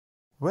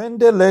When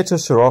the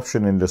latest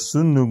eruption in the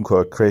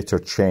Sunnuka crater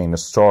chain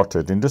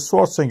started in the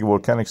Svartsengi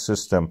volcanic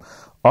system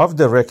of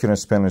the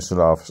Reykjanes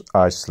Peninsula of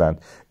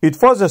Iceland,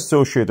 it was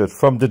associated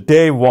from the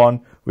day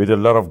one with a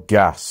lot of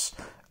gas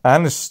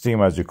and steam,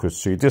 as you could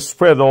see. It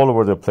spread all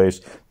over the place.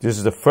 This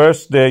is the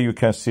first day you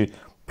can see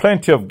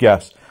plenty of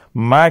gas.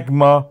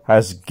 Magma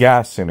has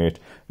gas in it.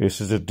 This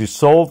is a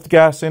dissolved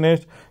gas in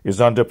it. It's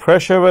under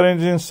pressure when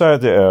it's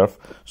inside the earth,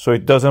 so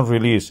it doesn't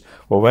release.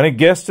 But when it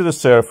gets to the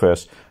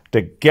surface,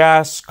 the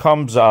gas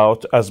comes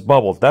out as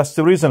bubbles. That's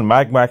the reason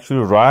magma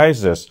actually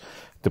rises.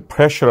 The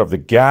pressure of the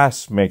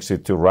gas makes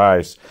it to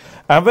rise.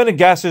 And when the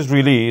gas is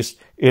released,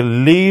 it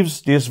leaves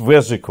these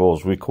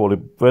vesicles. We call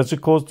it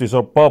vesicles. These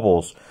are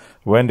bubbles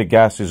when the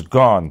gas is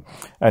gone.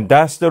 And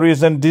that's the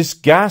reason this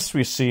gas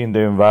we see in the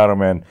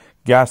environment,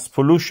 gas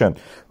pollution.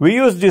 We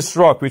use this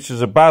rock, which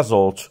is a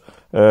basalt,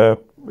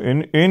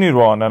 in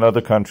Iran and other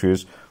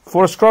countries,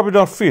 for scrubbing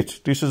our feet.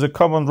 This is a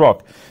common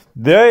rock.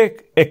 They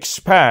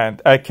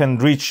expand. I can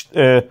reach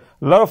a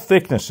lot of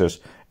thicknesses.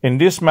 In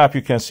this map,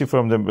 you can see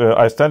from the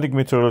Icelandic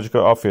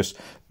Meteorological Office,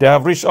 they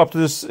have reached up to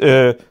this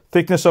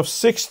thickness of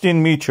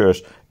 16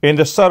 meters in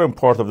the southern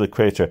part of the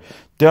crater.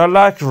 They are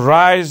like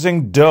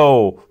rising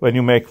dough when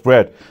you make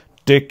bread.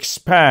 They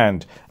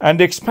expand, and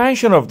the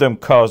expansion of them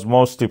caused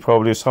mostly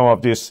probably some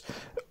of this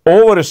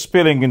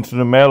overspilling into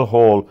the melt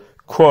hole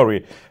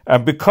quarry.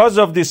 And because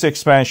of this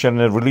expansion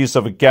and the release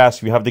of a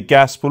gas, we have the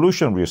gas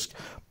pollution risk.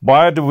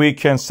 By the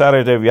weekend,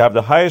 Saturday, we have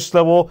the highest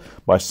level.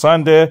 By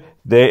Sunday,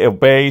 they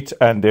abate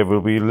and there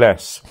will be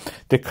less.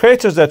 The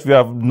craters that we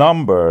have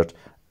numbered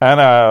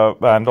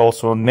and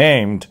also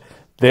named,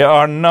 they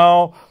are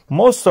now,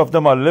 most of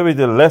them are a little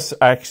bit less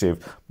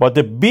active. But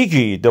the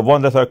Biggy, the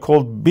one that are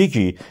called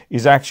Biggy,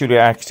 is actually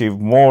active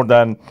more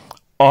than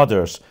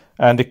others.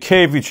 And the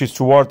cave, which is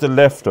toward the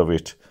left of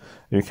it,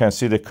 you can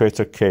see the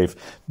crater cave.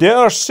 They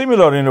are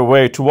similar in a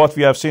way to what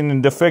we have seen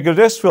in the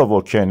Fagradalsfjall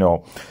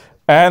volcano.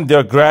 And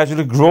they're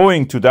gradually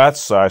growing to that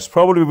size.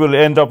 Probably will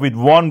end up with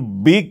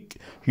one big,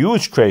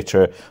 huge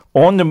crater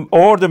on the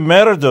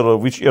Meradal,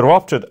 which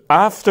erupted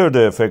after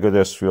the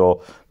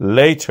Fagradalsfjall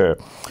later.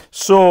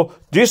 So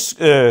this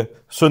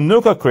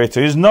Sunnuka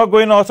crater is not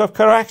going out of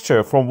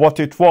character from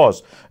what it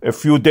was. A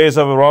few days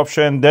of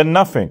eruption, then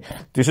nothing.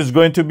 This is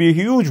going to be a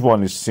huge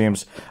one, it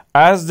seems,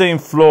 as the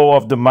inflow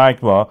of the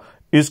magma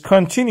is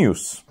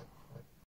continuous.